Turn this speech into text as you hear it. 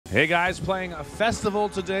Hey guys, playing a festival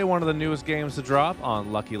today, one of the newest games to drop on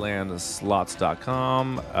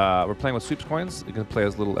luckylandslots.com. We're playing with sweeps coins. You can play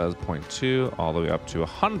as little as 0.2 all the way up to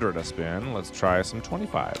 100 a spin. Let's try some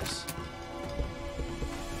 25s.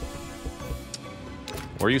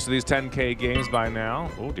 We're used to these 10K games by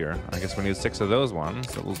now. Oh dear, I guess we need 6 of those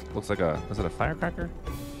ones. It looks like a, is it a firecracker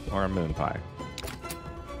or a moon pie?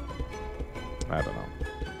 I don't know.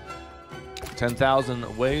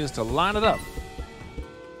 10,000 ways to line it up.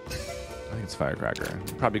 I think it's firecracker.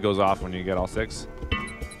 It probably goes off when you get all 6.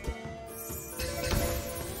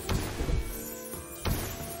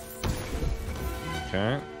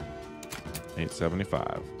 Okay.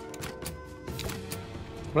 875.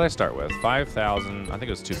 What did I start with? 5,000. I think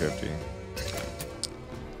it was 250.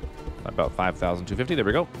 About 5,250. There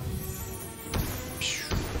we go.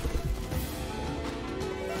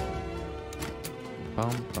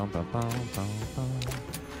 Bum, bum, bum, bum, bum, bum.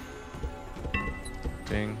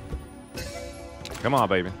 Ding. Come on,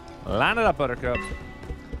 baby. Line it up, Buttercup.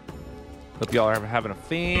 Hope y'all are having a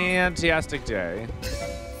fantastic day.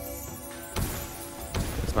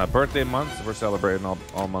 It's my birthday month, so we're celebrating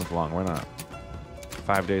all month long. Why not?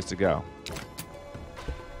 5 days to go.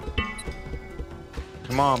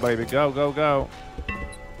 Come on, baby. Go, go, go.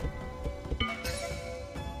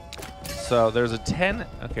 So there's a 10...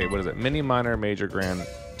 Okay, what is it? Mini, minor, major, grand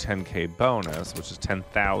 10K bonus, which is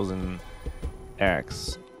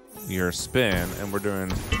 10,000x your spin, and we're doing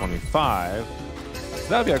 25. So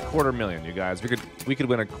that would be a $250,000, you guys. We could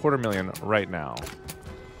win a $250,000 right now.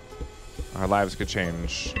 Our lives could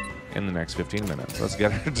change in the next 15 minutes. Let's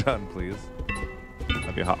get her done, please.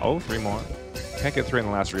 That'd be hot. Oh, 3 more. Can't get 3 in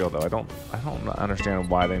the last reel though. I don't understand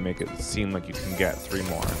why they make it seem like you can get 3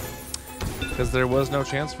 more. Because there was no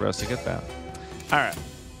chance for us to get that. All right.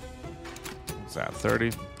 What's that?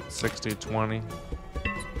 30, 60, 20.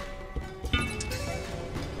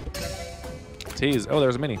 Tease. Oh,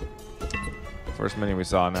 there's a mini. First mini we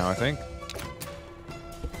saw now, I think.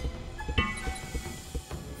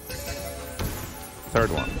 Third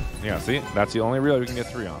one. Yeah, see? That's the only reel you can get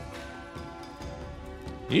 3 on.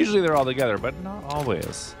 Usually they're all together, but not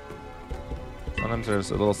always. Sometimes there's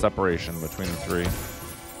a little separation between the 3.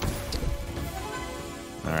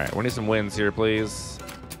 All right, we need some wins here, please.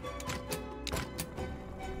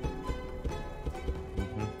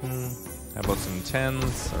 How about some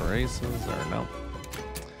 10s or aces or no?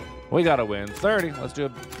 We got to win 30. Let's do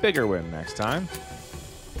a bigger win next time.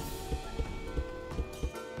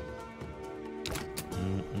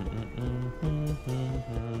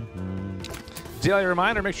 Daily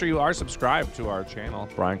reminder, make sure you are subscribed to our channel,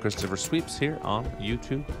 Brian Christopher Sweeps, here on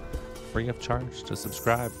YouTube. Free of charge to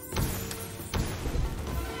subscribe.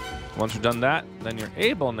 Once you've done that, then you're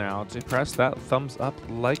able now to press that thumbs up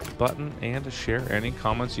like button and to share any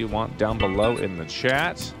comments you want down below in the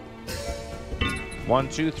chat. 1,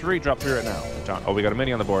 2, 3, drop 3 right now. John, oh, we got a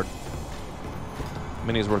mini on the board.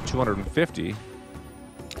 Mini is worth 250.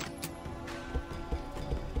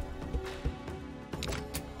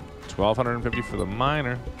 $1,250 for the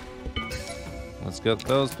minor. Let's get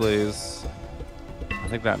those, please. I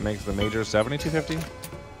think that makes the major 7,250.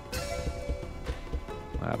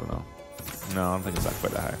 I don't know. No, I don't think it's not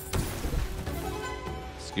quite that high.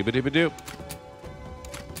 Scooby-Dooby-Doo.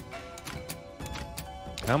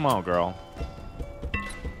 Come on, girl.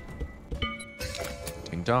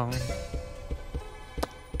 Ding dong.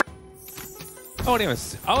 Oh, I didn't even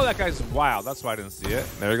see. Oh, that guy's wild. That's why I didn't see it.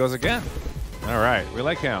 There he goes again. All right, we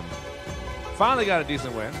like him. Finally got a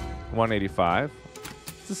decent win. 185.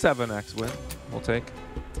 It's a 7x win. We'll take.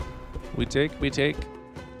 We take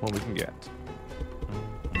what we can get.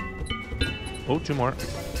 Oh, 2 more.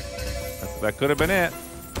 That could have been it.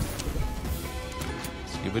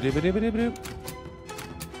 Scooby-Dooby-Dooby-Dooby-Doo.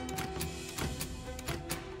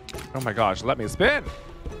 Oh my gosh, let me spin.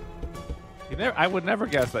 I would never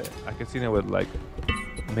guess that a casino would like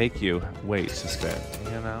make you wait to spin,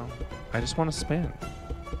 you know? I just want to spin.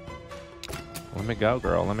 Let me go,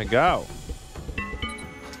 girl. Let me go.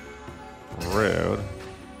 Rude.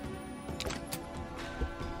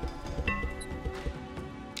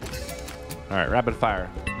 All right, rapid fire.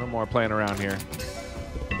 No more playing around here.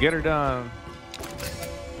 Get her done.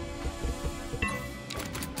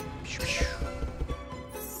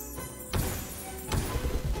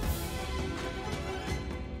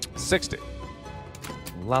 $60.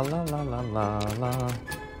 La la la la la la.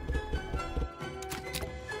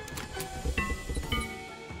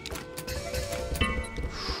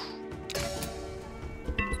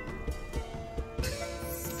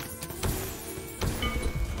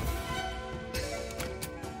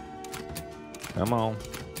 Come on.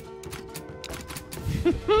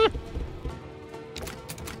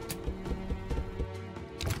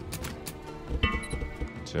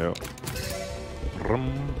 2.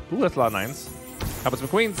 Ooh, that's a lot of 9s. How about some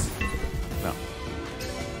queens? No.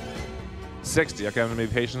 60. Okay, I'm gonna be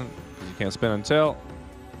patient because you can't spin until.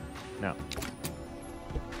 No.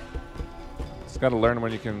 Just gotta learn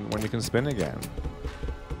when you can spin again.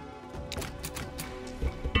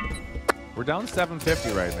 We're down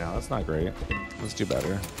 750 right now. That's not great. Let's do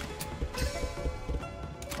better.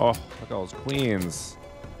 Oh, look at all those queens.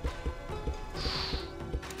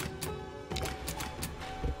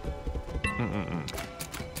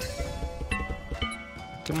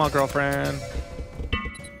 Come on, girlfriend.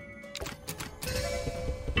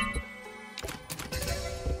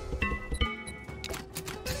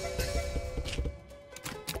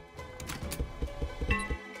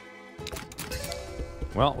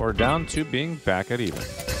 Well, we're down to being back at even.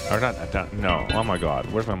 Or not down. No. Oh my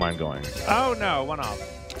God. Where's my mind going? Oh no. One off.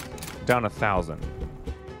 Down 1,000.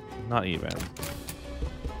 Not even.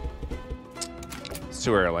 It's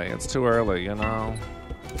too early. It's too early, you know.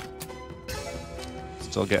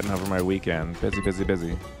 Still getting over my weekend. Busy, busy,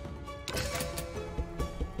 busy.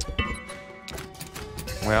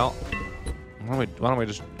 Well, why don't we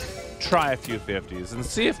just try a few 50s and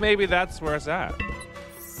see if maybe that's where it's at.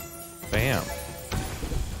 Bam.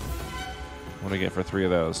 What do we get for 3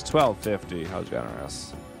 of those? 1250. How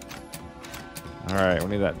generous. All right, we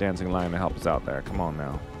need that dancing line to help us out there. Come on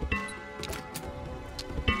now.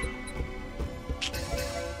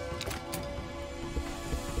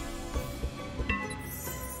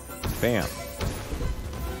 Bam.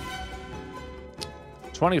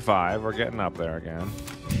 25. We're getting up there again.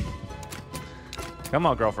 Come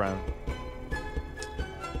on, girlfriend.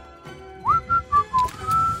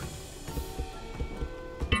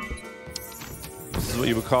 This is what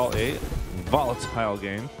you would call a volatile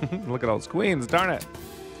game. Look at all those queens. Darn it.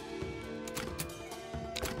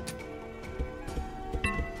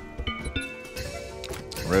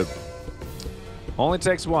 Rude. Only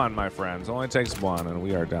takes one, my friends. Only takes one, and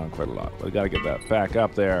we are down quite a lot. We got to get that back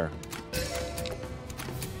up there.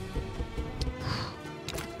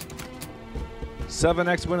 Seven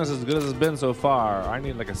X win is as good as it's been so far. I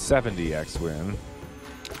need like a 70X win.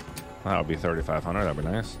 That would be 3,500. That'd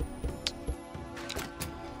be nice.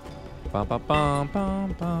 Bum, bum, bum,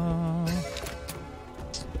 bum, bum.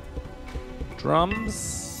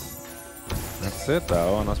 Drums. That's it,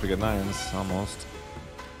 though, unless we get 9s. Almost.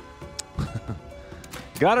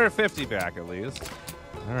 Got our 50 back, at least.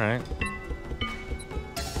 All right.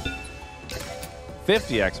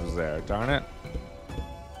 50X was there. Darn it.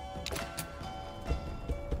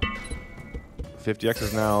 50X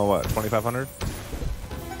is now, what, 2,500?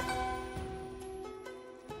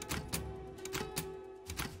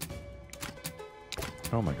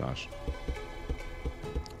 Oh, my gosh.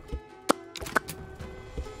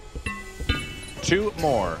 Two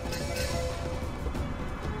more.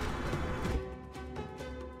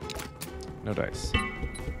 No dice.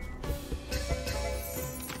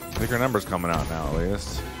 Bigger numbers coming out now, at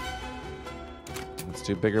least. Let's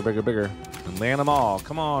do bigger, bigger, bigger. And land them all.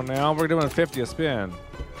 Come on now. We're doing 50 a spin.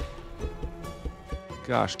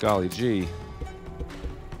 Gosh, golly gee.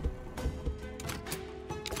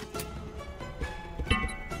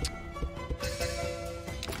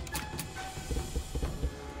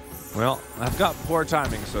 Well, I've got poor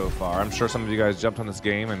timing so far. I'm sure some of you guys jumped on this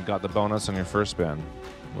game and got the bonus on your first spin.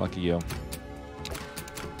 Lucky you.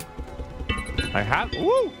 I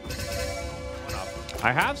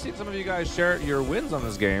have seen some of you guys share your wins on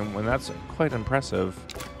this game, and that's quite impressive.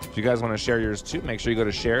 If you guys want to share yours too, make sure you go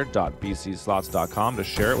to share.bcslots.com to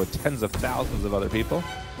share it with tens of thousands of other people.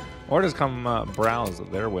 Or just come browse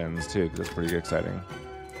their wins too, because it's pretty exciting.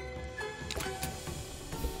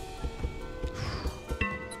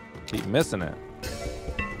 Keep missing it.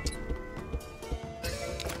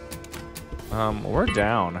 We're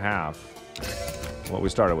down half what we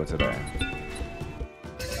started with today.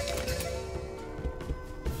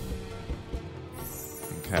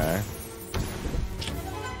 Okay.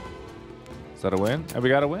 Is that a win? Have we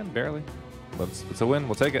got a win? Barely. But it's a win.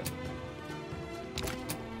 We'll take it.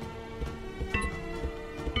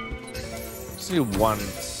 Just do one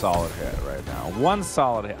solid hit right now. One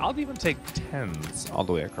solid hit. I'll even take 10s all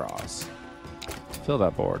the way across. Fill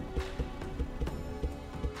that board.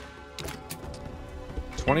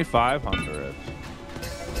 2,500.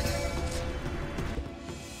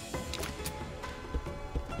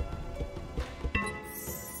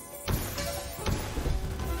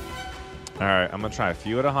 All right, I'm gonna try a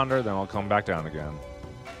few at 100, then I'll come back down again.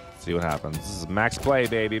 See what happens. This is max play,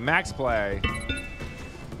 baby. Max play.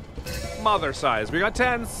 Mother size. We got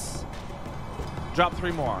 10s. Drop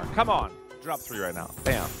 3 more. Come on. Drop 3 right now.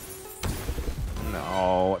 Bam.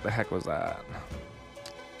 No, what the heck was that?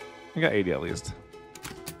 We got 80 at least.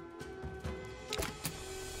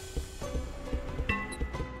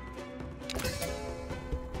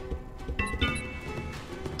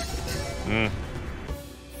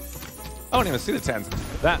 I don't even see the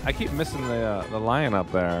 10s. That I keep missing the lion up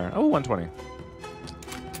there. Oh, 120.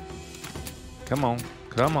 Come on,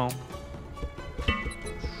 come on.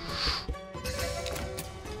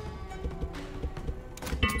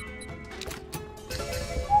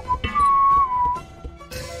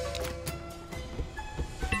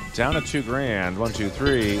 Down to 2 grand. 1, 2,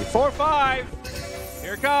 3, 4, 5.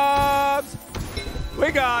 Here it comes.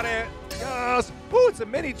 We got it. Yes. Ooh, it's a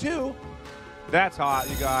mini too. That's hot,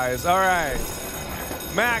 you guys. All right.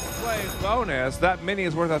 Max plays bonus. That mini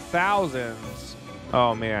is worth 1,000.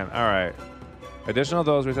 Oh, man. All right. Additional of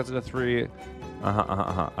those resets it to 3.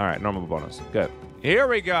 All right. Normal bonus. Good. Here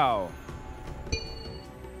we go.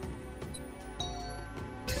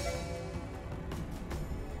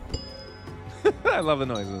 I love the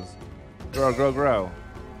noises. Grow, grow, grow.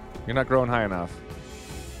 You're not growing high enough.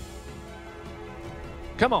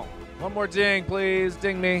 Come on. One more ding, please.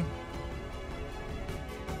 Ding me.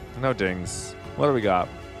 No dings. What do we got?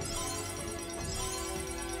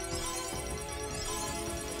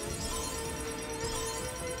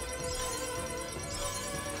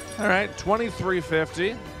 All right,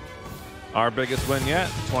 2350. Our biggest win yet,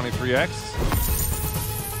 23x.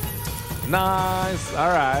 Nice. All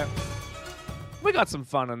right. We got some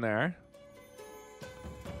fun in there.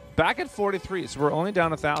 Back at 43, so we're only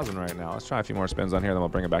down 1,000 right now. Let's try a few more spins on here, then we'll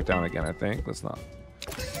bring it back down again, I think. Let's not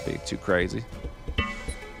be too crazy.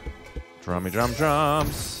 Drummy drum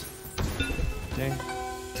drums. Ding.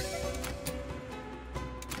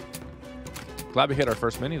 Glad we hit our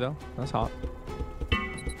first mini, though. That's hot.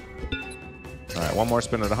 All right, one more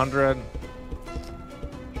spin at 100.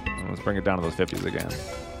 And let's bring it down to those 50s again.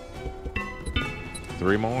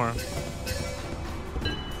 3 more.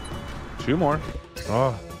 2 more.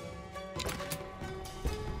 Oh.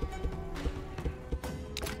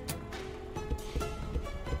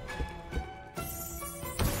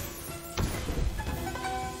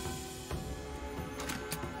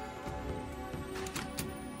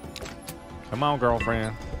 Come on,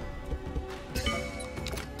 girlfriend.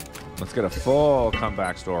 Let's get a full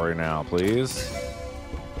comeback story now, please.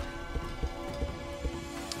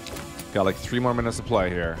 Got like 3 more minutes to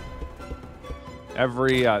play here.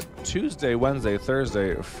 Every Tuesday, Wednesday,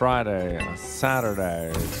 Thursday, Friday,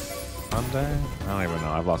 Saturday, Sunday? I don't even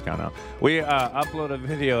know. I've lost count now. We upload a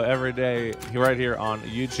video every day right here on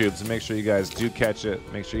YouTube, so make sure you guys do catch it.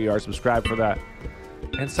 Make sure you are subscribed for that.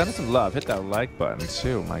 And send us some love. Hit that like button,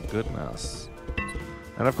 too. My goodness.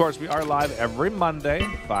 And, of course, we are live every Monday,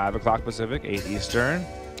 5 o'clock Pacific, 8 Eastern.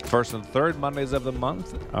 First and third Mondays of the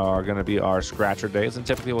month are going to be our scratcher days. And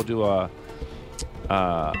typically we'll do a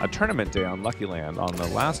tournament day on Lucky Land on the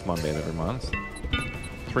last Monday of every month.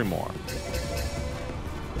 3 more.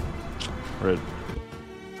 Rude.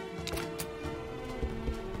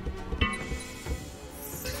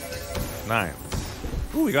 Nice.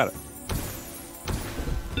 Ooh, we got it.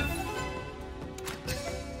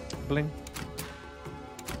 Bling.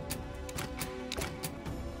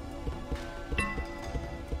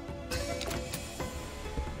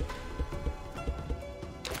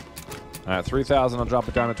 All right, 3,000. I'll drop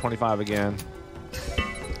it down to 25 again.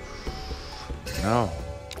 No.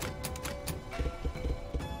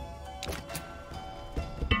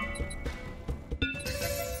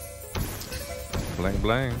 Bling,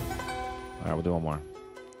 bling. All right, we'll do one more.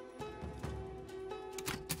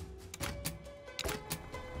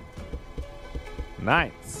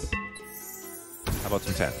 Nice. How about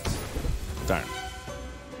some 10s? Darn.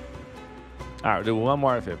 All right, we'll do one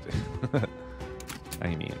more at 50.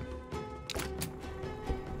 I mean.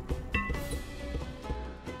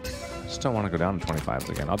 Don't want to go down to 25s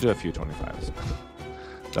again. I'll do a few 25s.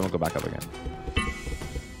 Then we'll go back up again.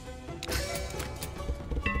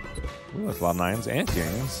 Ooh, that's a lot of 9s and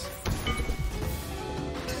kings.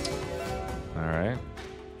 All right.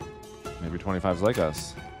 Maybe 25s like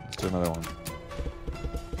us. Let's do another one.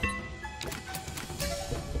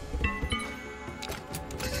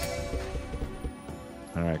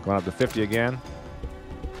 All right, going up to 50 again.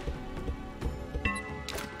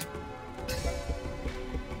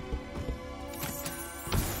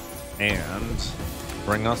 And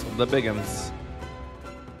bring us the biggins.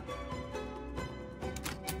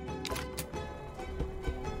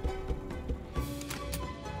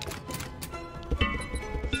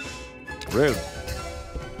 Rude.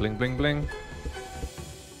 Bling, bling, bling.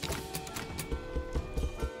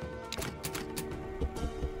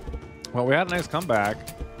 Well, we had a nice comeback.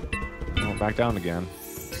 And we're back down again.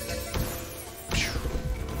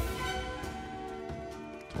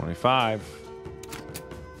 25.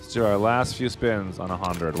 Let's do our last few spins on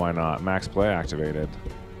 100. Why not? Max play activated.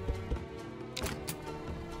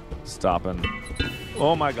 Stopping.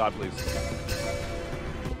 Oh my God, please.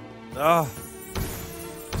 Ah.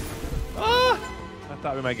 Ah. I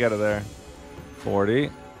thought we might get it there. 40.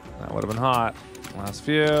 That would have been hot. Last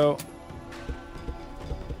few.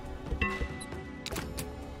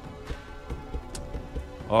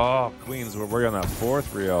 Oh, queens. We're working on that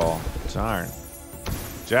fourth reel. Darn.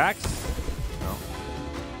 Jacks? No.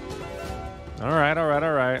 All right, all right,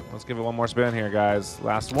 all right. Let's give it one more spin here, guys.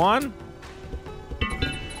 Last one.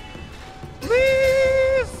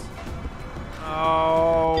 Please.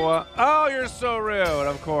 Oh, you're so rude.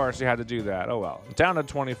 Of course, you had to do that. Oh, well. Down to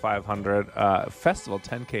 2,500. Festival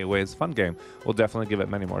 10K ways. Fun game. We'll definitely give it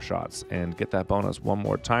many more shots and get that bonus one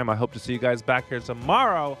more time. I hope to see you guys back here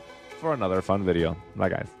tomorrow for another fun video. Bye,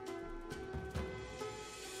 guys.